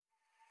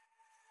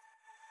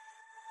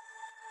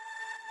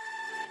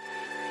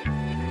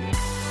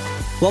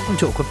Welcome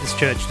to Equippers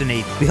Church,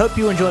 Dunedin. We hope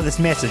you enjoy this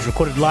message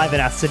recorded live at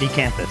our city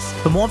campus.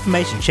 For more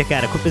information, check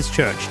out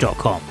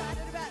equipperschurch.com.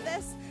 About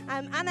this,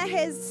 Anna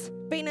has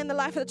been in the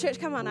life of the church.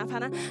 Come on up,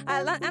 Anna.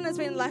 Anna's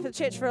been in the life of the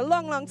church for a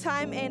long, long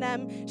time,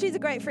 and she's a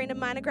great friend of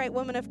mine, a great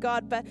woman of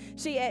God, but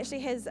she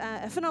actually has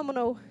a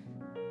phenomenal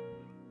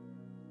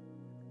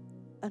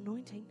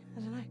anointing. I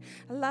don't know.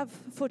 A love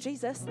for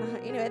Jesus.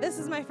 Anyway, this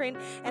is my friend,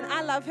 and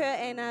I love her,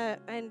 and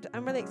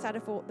I'm really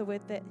excited for the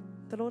word that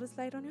the Lord has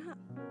laid on your heart.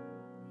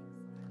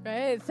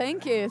 Great,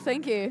 thank you.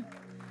 Kia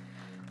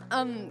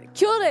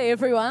ora,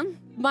 everyone.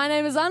 My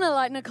name is Anna,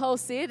 like Nicole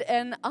said,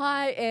 and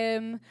I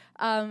am,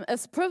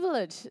 it's a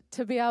privilege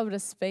to be able to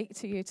speak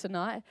to you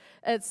tonight.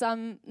 It's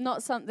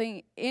not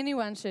something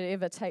anyone should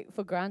ever take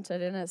for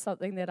granted, and it's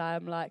something that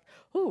I'm like,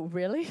 oh,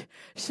 really?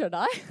 Should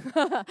I?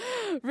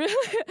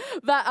 Really?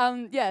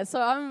 But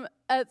so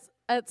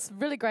it's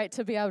really great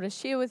to be able to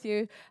share with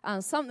you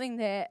something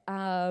that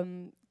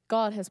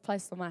God has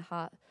placed on my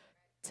heart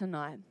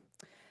tonight.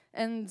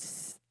 And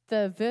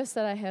the verse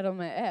that I had on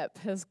my app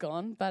has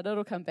gone, but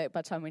it'll come back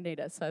by the time we need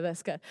it, so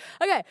that's good.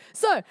 Okay,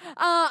 so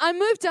I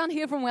moved down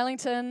here from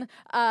Wellington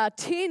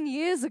 10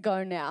 years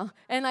ago now,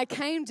 and I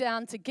came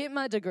down to get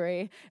my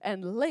degree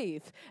and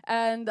leave.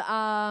 And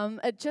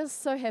it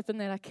just so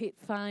happened that I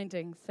kept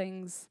finding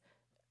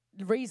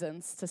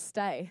reasons to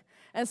stay.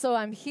 And so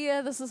I'm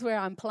here, this is where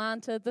I'm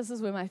planted, this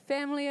is where my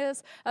family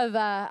is. I have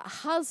a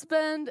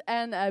husband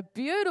and a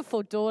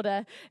beautiful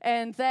daughter,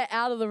 and they're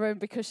out of the room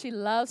because she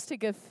loves to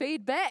give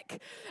feedback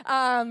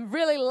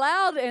really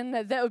loud, and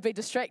that would be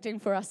distracting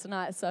for us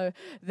tonight, so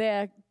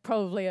they're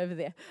probably over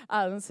there.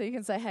 So you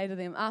can say hey to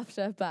them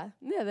after, but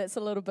yeah, that's a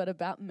little bit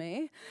about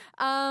me.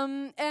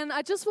 And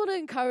I just want to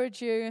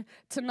encourage you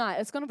tonight.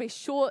 It's going to be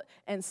short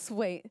and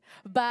sweet,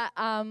 but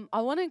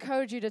I want to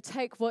encourage you to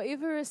take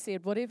whatever is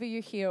said, whatever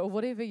you hear, or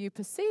whatever you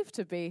perceive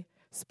to be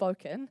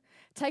spoken,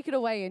 take it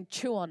away and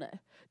chew on it.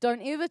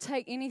 Don't ever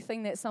take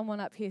anything that someone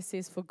up here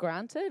says for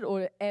granted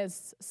or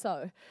as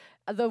so.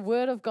 The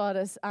Word of God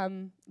is,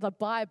 the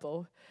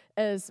Bible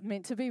is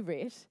meant to be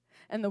read,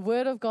 and the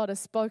Word of God is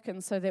spoken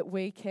so that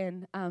we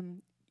can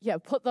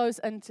put those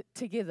in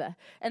together.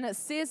 And it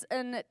says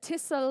in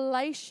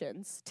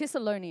Thessalonians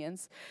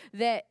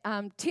that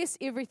test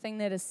everything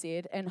that is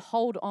said and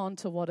hold on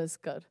to what is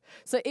good.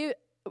 So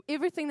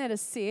everything that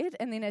is said,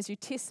 and then as you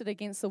test it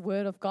against the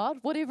Word of God,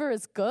 whatever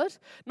is good,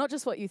 not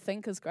just what you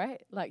think is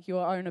great, like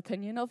your own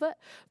opinion of it,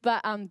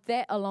 but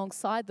that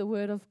alongside the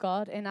Word of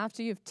God, and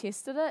after you've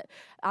tested it,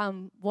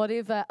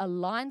 whatever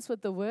aligns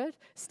with the Word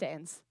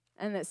stands.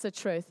 And that's the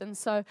truth. And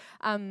so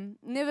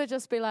never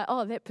just be like,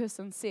 oh, that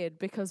person said,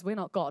 because we're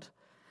not God.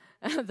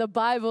 The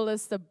Bible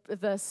is the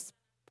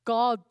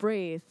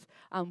God-breathed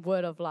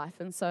word of life.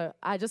 And so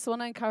I just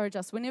want to encourage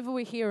us, whenever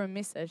we hear a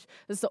message,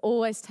 is to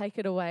always take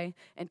it away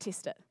and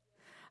test it.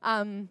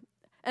 An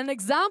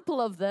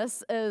example of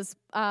this is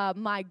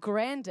my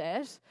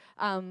granddad.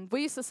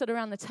 We used to sit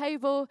around the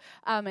table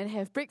and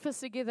have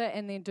breakfast together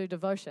and then do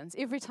devotions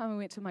every time we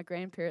went to my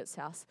grandparents'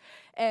 house.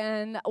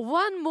 And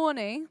one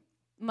morning,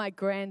 my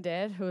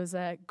granddad, who is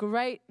a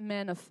great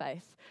man of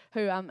faith,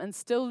 who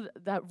instilled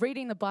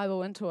reading the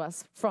Bible into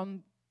us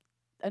from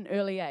an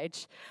early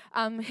age,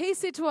 he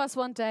said to us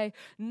one day,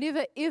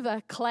 never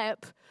ever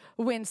clap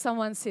when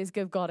someone says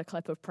give God a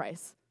clap of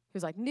praise. He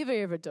was like, never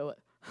ever do it.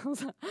 I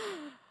was like,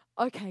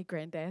 okay,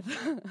 Granddad,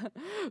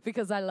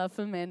 because I love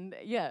him, and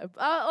a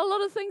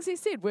lot of things he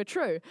said were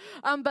true.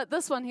 But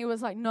this one, he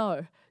was like,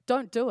 no,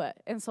 don't do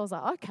it. And so I was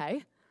like,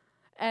 okay.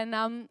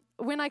 And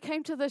when I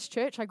came to this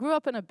church, I grew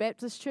up in a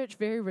Baptist church,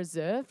 very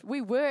reserved.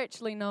 We were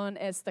actually known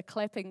as the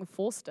Clapping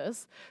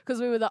Forsters because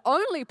we were the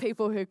only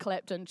people who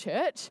clapped in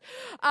church.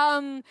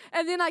 And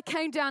then I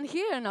came down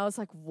here and I was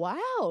like,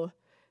 wow,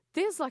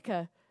 there's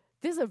a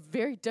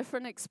very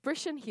different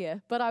expression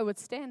here. But I would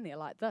stand there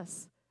like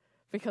this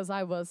because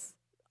I was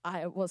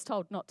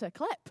told not to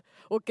clap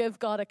or give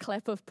God a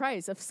clap of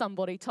praise if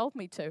somebody told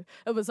me to.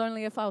 It was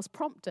only if I was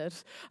prompted.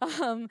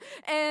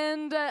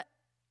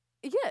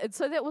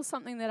 So that was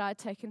something that I'd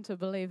taken to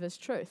believe as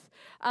truth.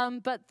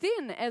 But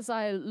then as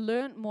I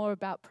learned more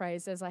about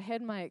praise, as I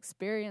had my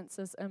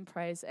experiences in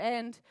praise,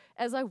 and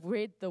as I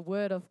read the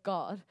Word of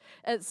God,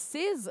 it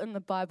says in the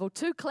Bible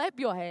to clap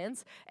your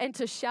hands and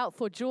to shout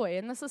for joy.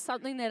 And this is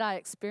something that I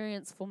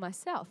experienced for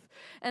myself.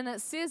 And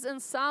it says in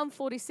Psalm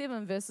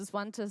 47, verses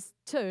 1 to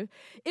 2,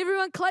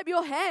 everyone clap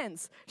your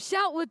hands,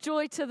 shout with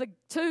joy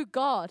to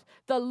God.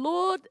 The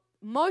Lord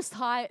Most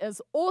High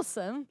is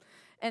awesome,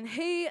 and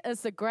He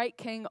is the great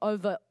King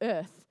over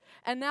earth.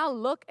 And now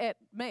look at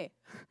me.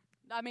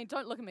 I mean,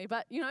 don't look at me,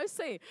 but,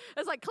 see.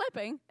 It's like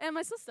clapping, and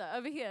my sister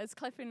over here is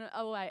clapping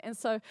away. And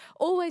so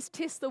always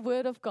test the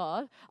Word of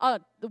God,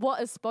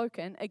 what is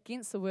spoken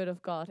against the Word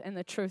of God, and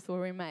the truth will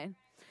remain.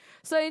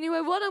 So anyway,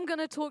 what I'm going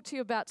to talk to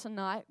you about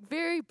tonight,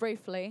 very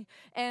briefly,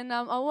 and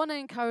I want to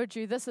encourage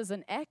you, this is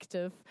an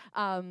active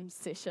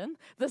session.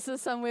 This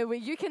is somewhere where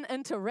you can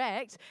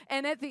interact,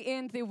 and at the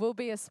end there will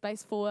be a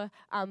space for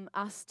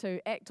us to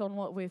act on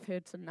what we've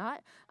heard tonight.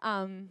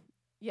 And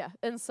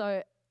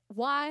so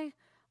why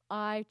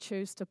I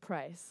choose to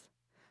praise.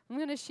 I'm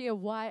going to share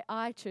why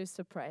I choose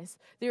to praise.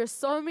 There are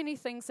so many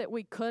things that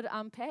we could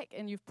unpack,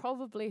 and you've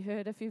probably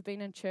heard, if you've been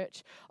in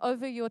church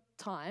over your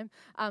time,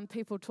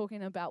 people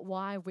talking about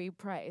why we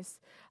praise.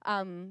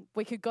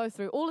 We could go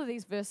through all of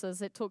these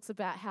verses. It talks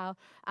about how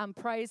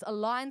praise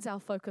aligns our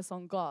focus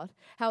on God,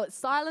 how it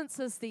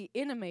silences the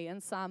enemy in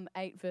Psalm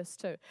 8 verse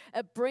 2.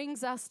 It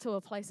brings us to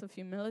a place of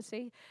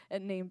humility.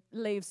 It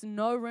leaves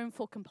no room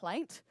for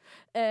complaint.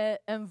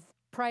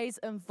 Praise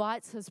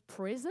invites his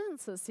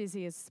presence. It says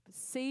he is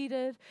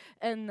seated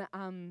in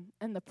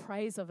the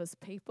praise of his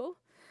people.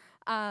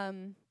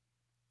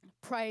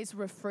 Praise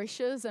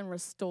refreshes and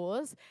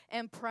restores,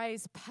 and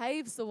praise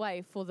paves the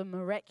way for the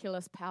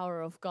miraculous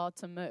power of God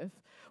to move.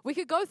 We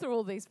could go through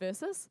all these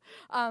verses,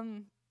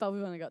 but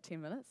we've only got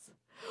 10 minutes.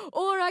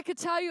 Or I could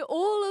tell you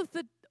all of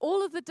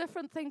the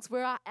different things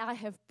where I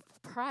have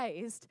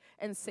praised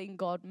and seen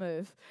God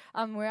move,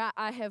 where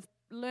I have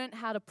learned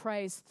how to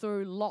praise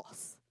through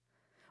loss,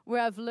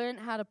 where I've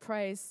learned how to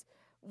praise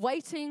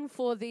waiting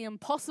for the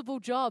impossible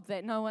job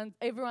that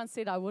everyone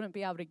said I wouldn't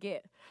be able to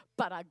get,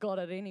 but I got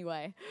it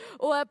anyway.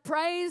 Or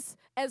praise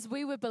as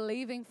we were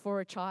believing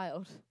for a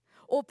child.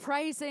 Or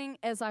praising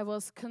as I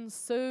was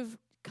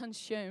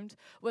consumed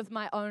with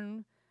my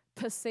own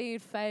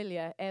perceived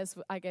failure as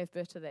I gave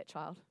birth to that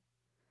child.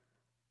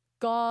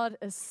 God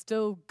is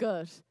still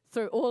good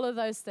through all of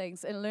those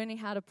things and learning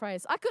how to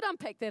praise. I could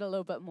unpack that a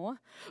little bit more,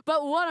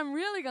 but what I'm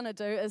really going to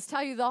do is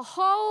tell you the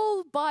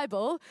whole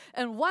Bible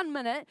in 1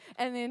 minute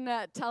and then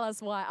tell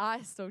us why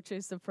I still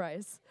choose to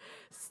praise.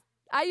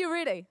 Are you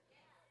ready?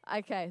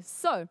 Okay,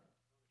 so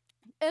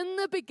in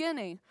the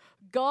beginning,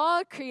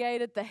 God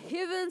created the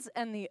heavens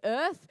and the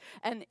earth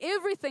and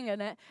everything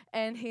in it,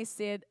 and he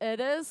said, it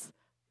is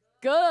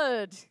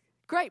good.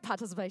 Great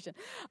participation.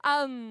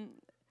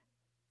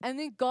 And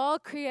then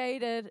God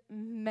created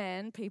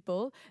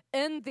people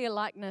in their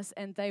likeness,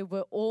 and they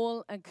were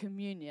all in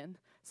communion.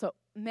 So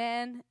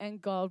man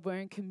and God were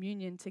in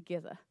communion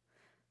together.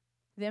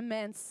 Then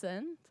man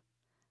sinned,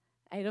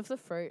 ate of the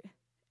fruit,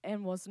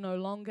 and was no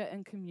longer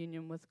in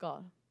communion with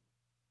God.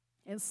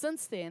 And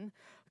since then,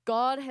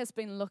 God has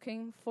been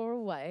looking for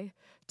a way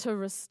to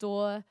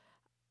restore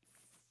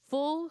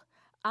full,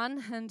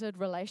 unhindered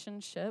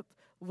relationship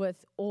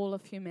with all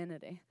of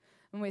humanity.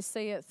 And we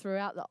see it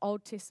throughout the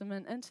Old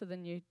Testament into the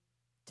New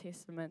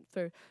Testament,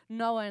 through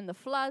Noah and the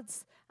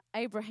floods,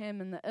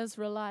 Abraham and the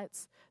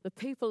Israelites, the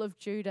people of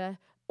Judah,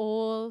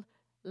 all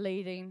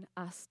leading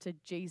us to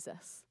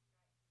Jesus.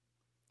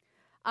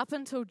 Up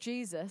until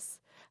Jesus,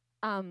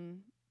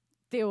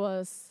 there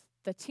was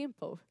the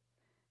temple,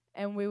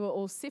 and we were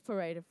all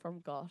separated from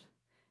God.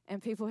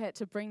 And people had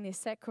to bring their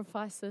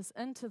sacrifices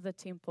into the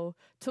temple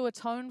to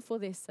atone for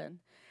their sin.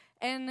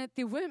 And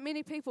there weren't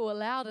many people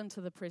allowed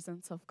into the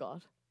presence of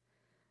God.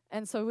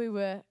 And so we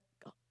were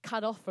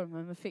cut off from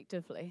him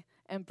effectively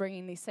and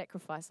bringing these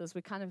sacrifices.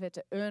 We kind of had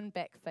to earn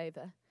back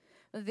favor.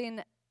 But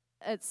then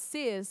it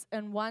says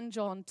in 1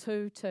 John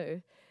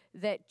 2:2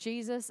 that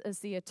Jesus is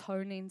the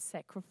atoning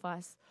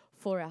sacrifice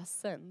for our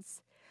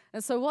sins.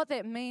 And so what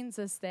that means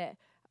is that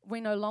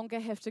we no longer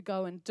have to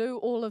go and do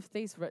all of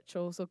these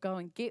rituals or go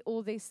and get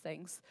all these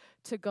things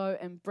to go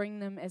and bring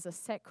them as a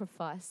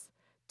sacrifice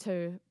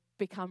to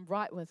become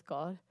right with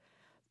God.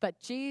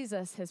 But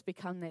Jesus has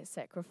become that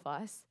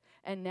sacrifice,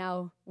 and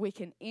now we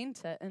can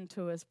enter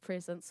into his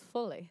presence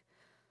fully.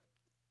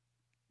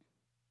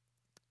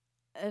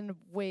 And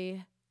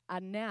we are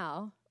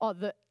now,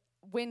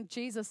 when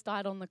Jesus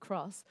died on the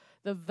cross,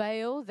 the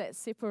veil that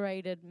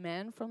separated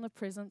man from the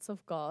presence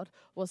of God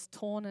was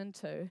torn in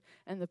two,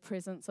 and the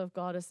presence of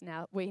God is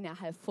now, we now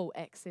have full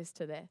access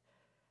to that.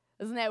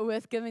 Isn't that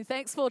worth giving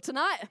thanks for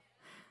tonight?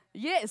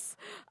 Yes.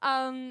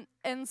 And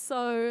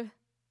so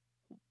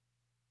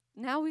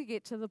now we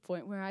get to the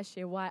point where I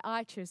share why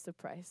I choose to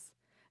praise.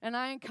 And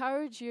I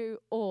encourage you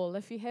all,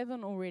 if you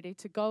haven't already,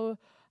 to go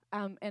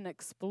and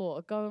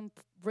explore. Go and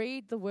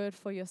read the word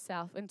for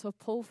yourself and to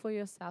pull for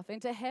yourself and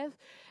to have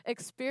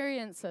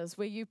experiences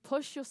where you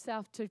push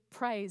yourself to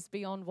praise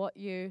beyond what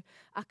you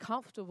are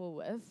comfortable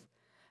with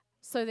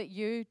so that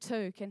you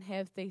too can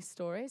have these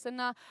stories. And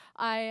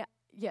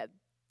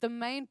the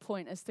main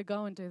point is to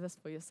go and do this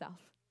for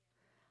yourself.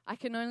 I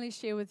can only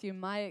share with you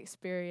my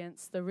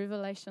experience, the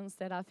revelations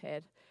that I've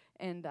had.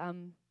 And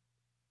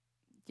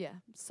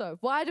so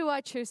why do I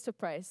choose to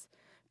praise?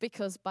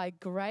 Because by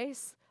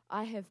grace,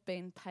 I have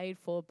been paid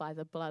for by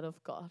the blood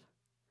of God.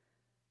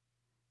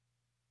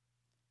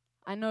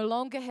 I no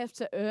longer have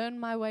to earn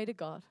my way to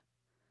God.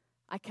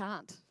 I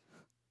can't.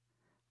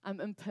 I'm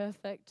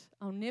imperfect.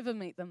 I'll never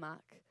meet the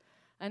mark.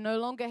 I no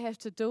longer have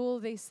to do all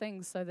these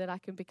things so that I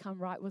can become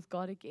right with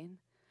God again.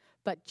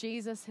 But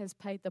Jesus has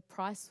paid the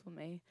price for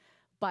me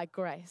by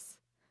grace.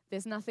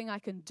 There's nothing I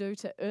can do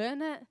to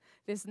earn it.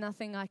 There's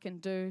nothing I can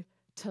do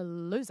to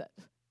lose it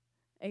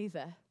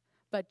either.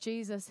 But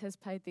Jesus has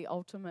paid the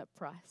ultimate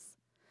price.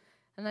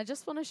 And I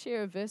just want to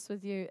share a verse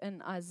with you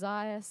in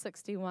Isaiah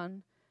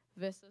 61,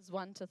 verses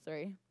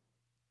 1-3.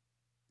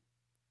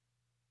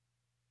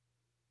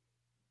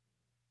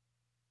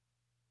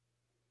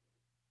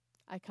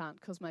 I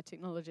can't because my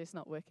technology is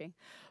not working.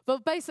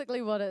 But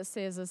basically what it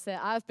says is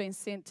that I've been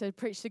sent to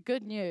preach the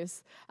good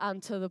news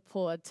to the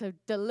poor, to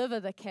deliver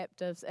the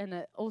captives. And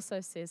it also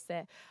says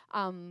that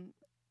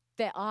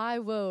that I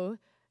will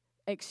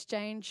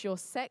exchange your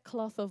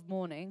sackcloth of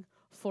mourning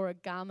for a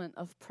garment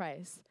of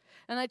praise.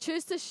 And I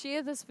choose to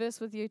share this verse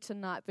with you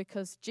tonight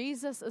because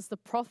Jesus is the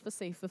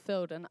prophecy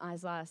fulfilled in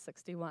Isaiah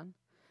 61.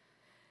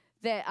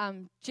 That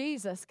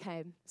Jesus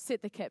came,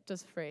 set the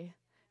captives free.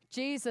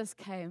 Jesus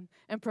came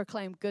and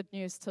proclaimed good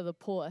news to the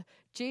poor.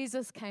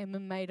 Jesus came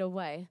and made a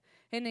way.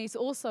 And he's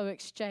also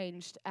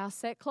exchanged our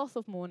sackcloth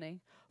of mourning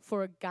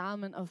for a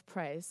garment of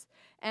praise.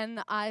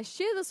 And I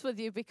share this with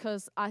you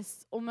because I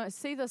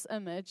almost see this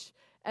image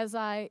as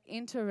I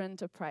enter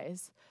into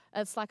praise.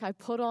 It's like I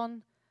put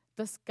on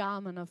this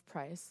garment of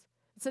praise.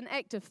 It's an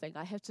active thing.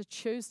 I have to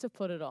choose to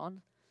put it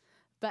on.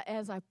 But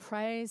as I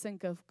praise and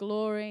give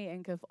glory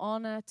and give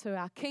honor to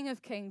our King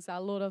of Kings,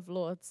 our Lord of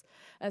Lords,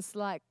 it's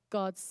like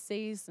God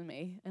sees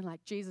me in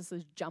like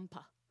Jesus'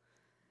 jumper.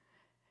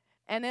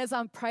 And as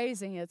I'm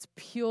praising, it's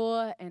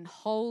pure and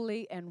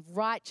holy and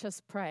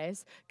righteous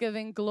praise,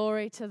 giving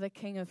glory to the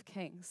King of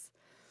Kings.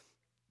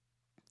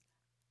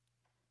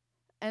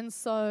 And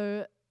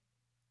so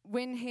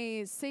when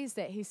he sees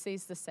that, he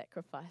sees the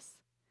sacrifice.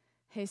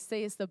 He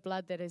sees the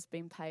blood that has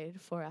been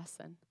paid for our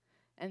sin.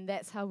 And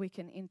that's how we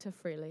can enter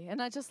freely. And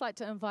I'd just like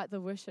to invite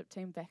the worship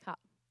team back up.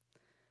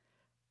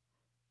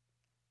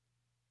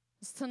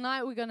 So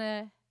tonight we're going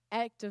to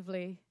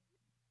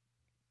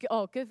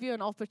give you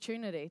an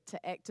opportunity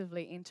to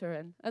actively enter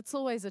in. It's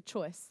always a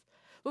choice.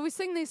 But we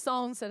sing these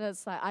songs that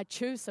it's like, I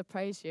choose to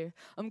praise you.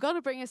 I'm going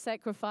to bring a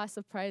sacrifice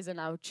of praise and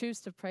I'll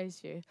choose to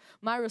praise you.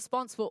 My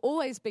response will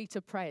always be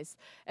to praise.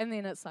 And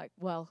then it's like,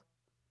 well,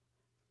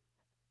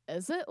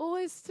 is it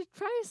always to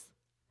praise?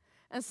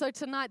 And so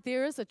tonight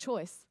there is a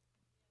choice.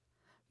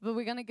 But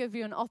we're going to give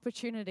you an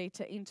opportunity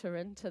to enter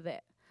into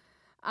that.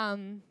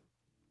 And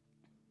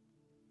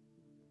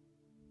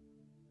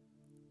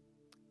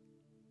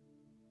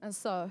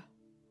so,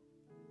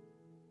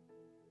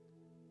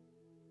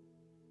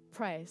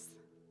 praise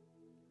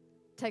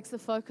takes the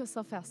focus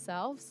off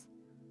ourselves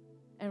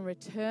and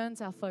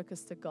returns our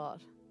focus to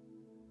God.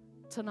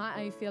 Tonight,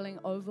 are you feeling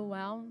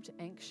overwhelmed,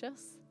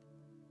 anxious,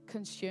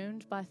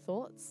 consumed by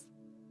thoughts?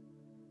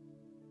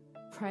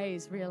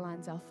 Praise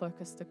realigns our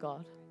focus to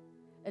God.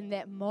 In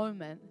that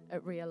moment,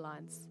 it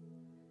realigns.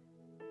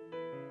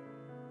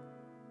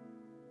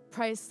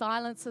 Praise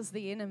silences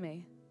the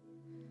enemy.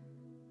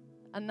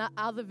 In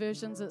other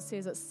versions, it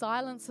says it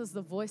silences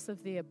the voice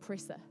of the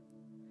oppressor.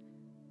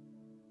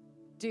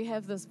 Do you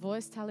have this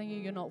voice telling you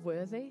you're not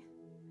worthy?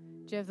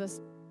 Do you have this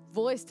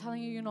voice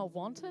telling you you're not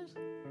wanted?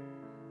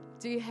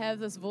 Do you have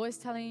this voice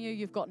telling you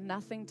you've got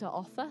nothing to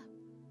offer?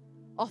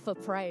 Offer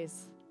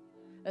praise.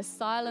 It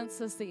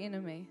silences the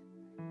enemy.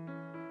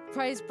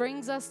 Praise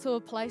brings us to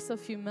a place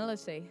of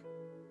humility.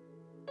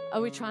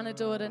 Are we trying to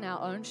do it in our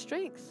own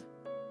strength?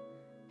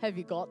 Have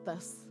you got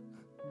this?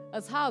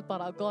 It's hard,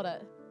 but I've got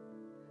it.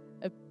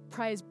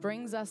 Praise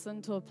brings us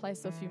into a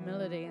place of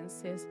humility and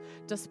says,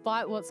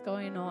 despite what's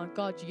going on,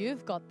 God,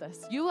 you've got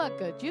this. You are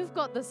good. You've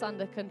got this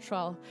under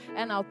control.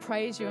 And I'll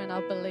praise you and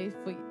I'll believe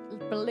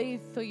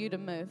for you to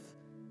move.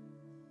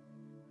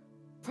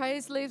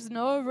 Praise leaves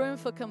no room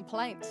for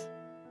complaint.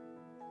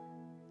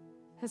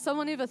 Has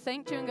someone ever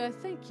thanked you and go,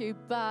 thank you,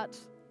 but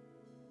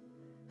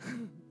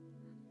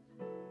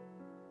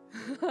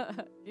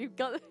you've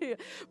got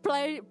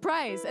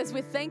praise as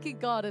we're thanking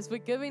God, as we're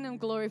giving him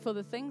glory for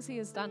the things he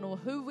has done or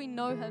who we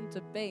know him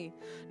to be.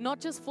 Not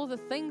just for the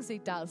things he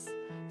does,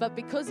 but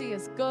because he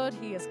is good,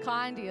 he is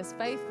kind, he is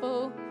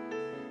faithful.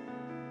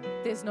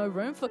 There's no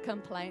room for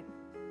complaint.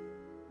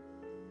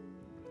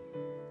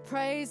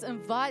 Praise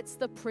invites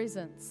the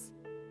presence.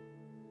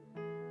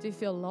 Do you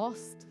feel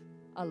lost,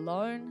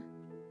 alone,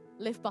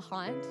 left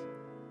behind?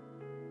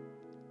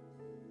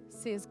 It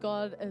says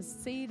God is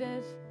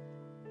seated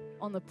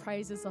on the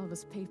praises of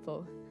his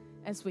people.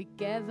 As we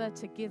gather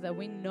together,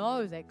 we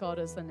know that God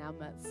is in our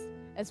midst.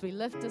 As we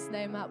lift his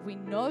name up, we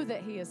know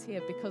that he is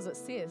here because it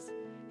says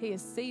he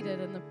is seated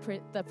in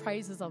the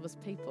praises of his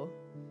people.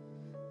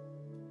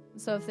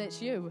 So if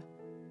that's you,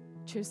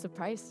 choose to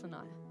praise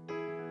tonight.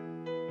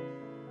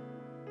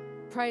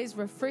 Praise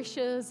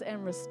refreshes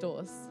and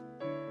restores.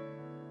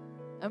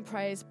 And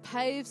praise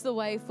paves the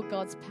way for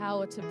God's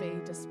power to be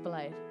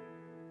displayed.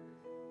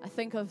 I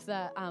think of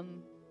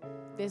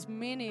there's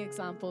many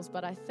examples,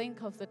 but I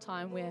think of the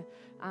time where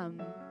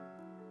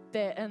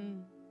they're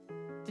in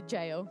the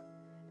jail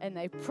and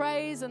they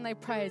praise and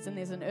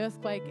there's an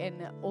earthquake and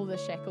all the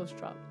shackles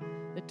drop.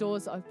 The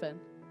doors open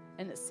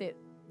and it's set,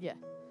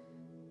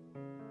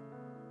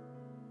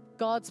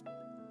 God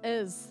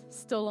is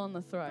still on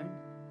the throne.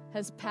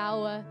 His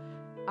power,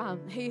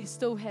 he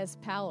still has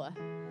power.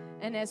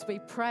 And as we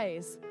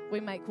praise,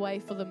 we make way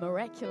for the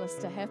miraculous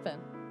to happen.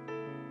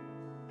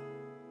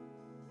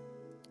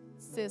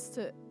 It says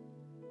to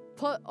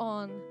put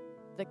on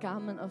the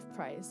garment of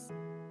praise.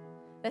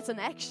 That's an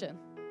action.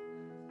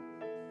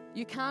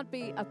 You can't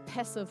be a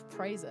passive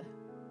praiser.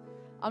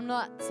 I'm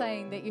not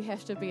saying that you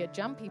have to be a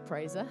jumpy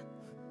praiser.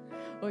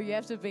 or you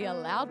have to be a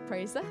loud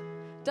praiser.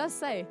 It does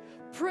say,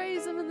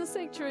 praise him in the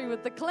sanctuary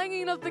with the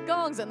clanging of the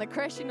gongs and the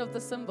crashing of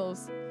the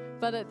cymbals.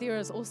 But there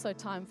is also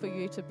time for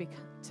you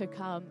to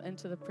come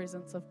into the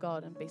presence of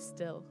God and be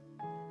still.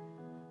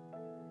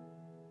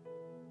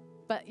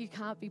 But you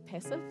can't be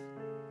passive.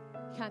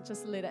 You can't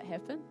just let it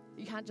happen.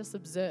 You can't just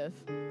observe.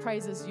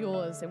 Praise is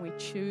yours, and we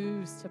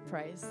choose to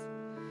praise.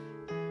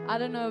 I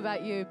don't know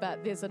about you,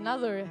 but there's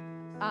another.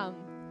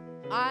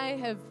 I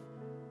have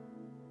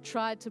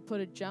tried to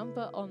put a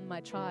jumper on my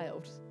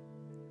child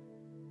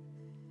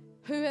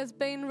who has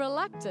been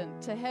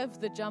reluctant to have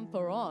the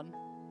jumper on.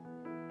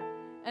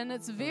 And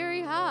it's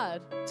very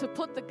hard to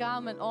put the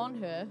garment on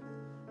her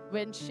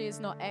when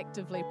she's not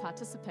actively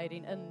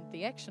participating in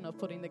the action of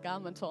putting the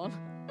garment on.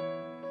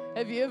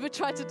 Have you ever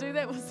tried to do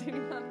that with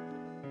anyone?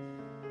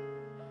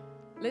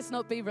 Let's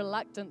not be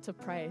reluctant to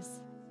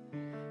praise.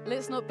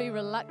 Let's not be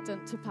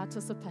reluctant to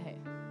participate.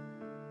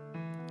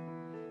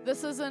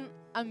 This isn't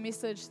a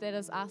message that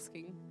is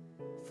asking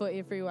for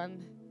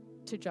everyone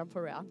to jump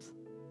around.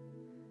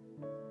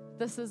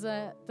 This is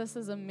a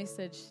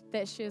message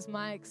that shares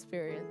my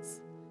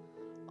experience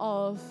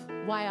of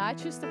why I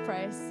choose to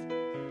praise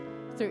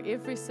through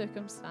every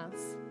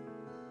circumstance,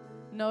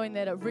 knowing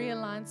that it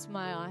realigns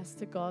my eyes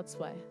to God's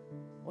way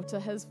or to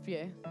His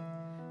view,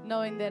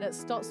 knowing that it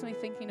stops me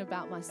thinking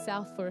about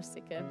myself for a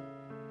second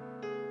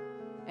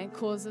and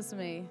causes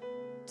me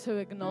to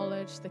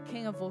acknowledge the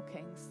King of all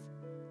kings,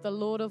 the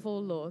Lord of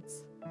all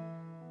lords,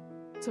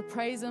 to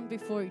praise Him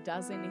before He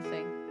does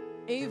anything,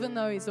 even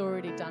though He's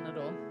already done it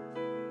all.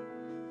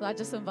 So I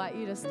just invite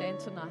you to stand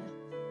tonight.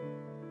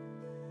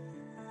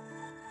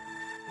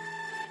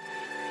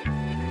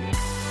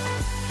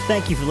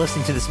 Thank you for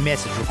listening to this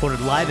message recorded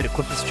live at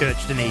Equippers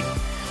Church, Dunedin.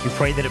 We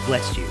pray that it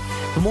blessed you.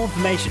 For more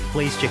information,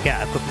 please check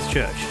out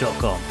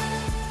equipperschurch.com.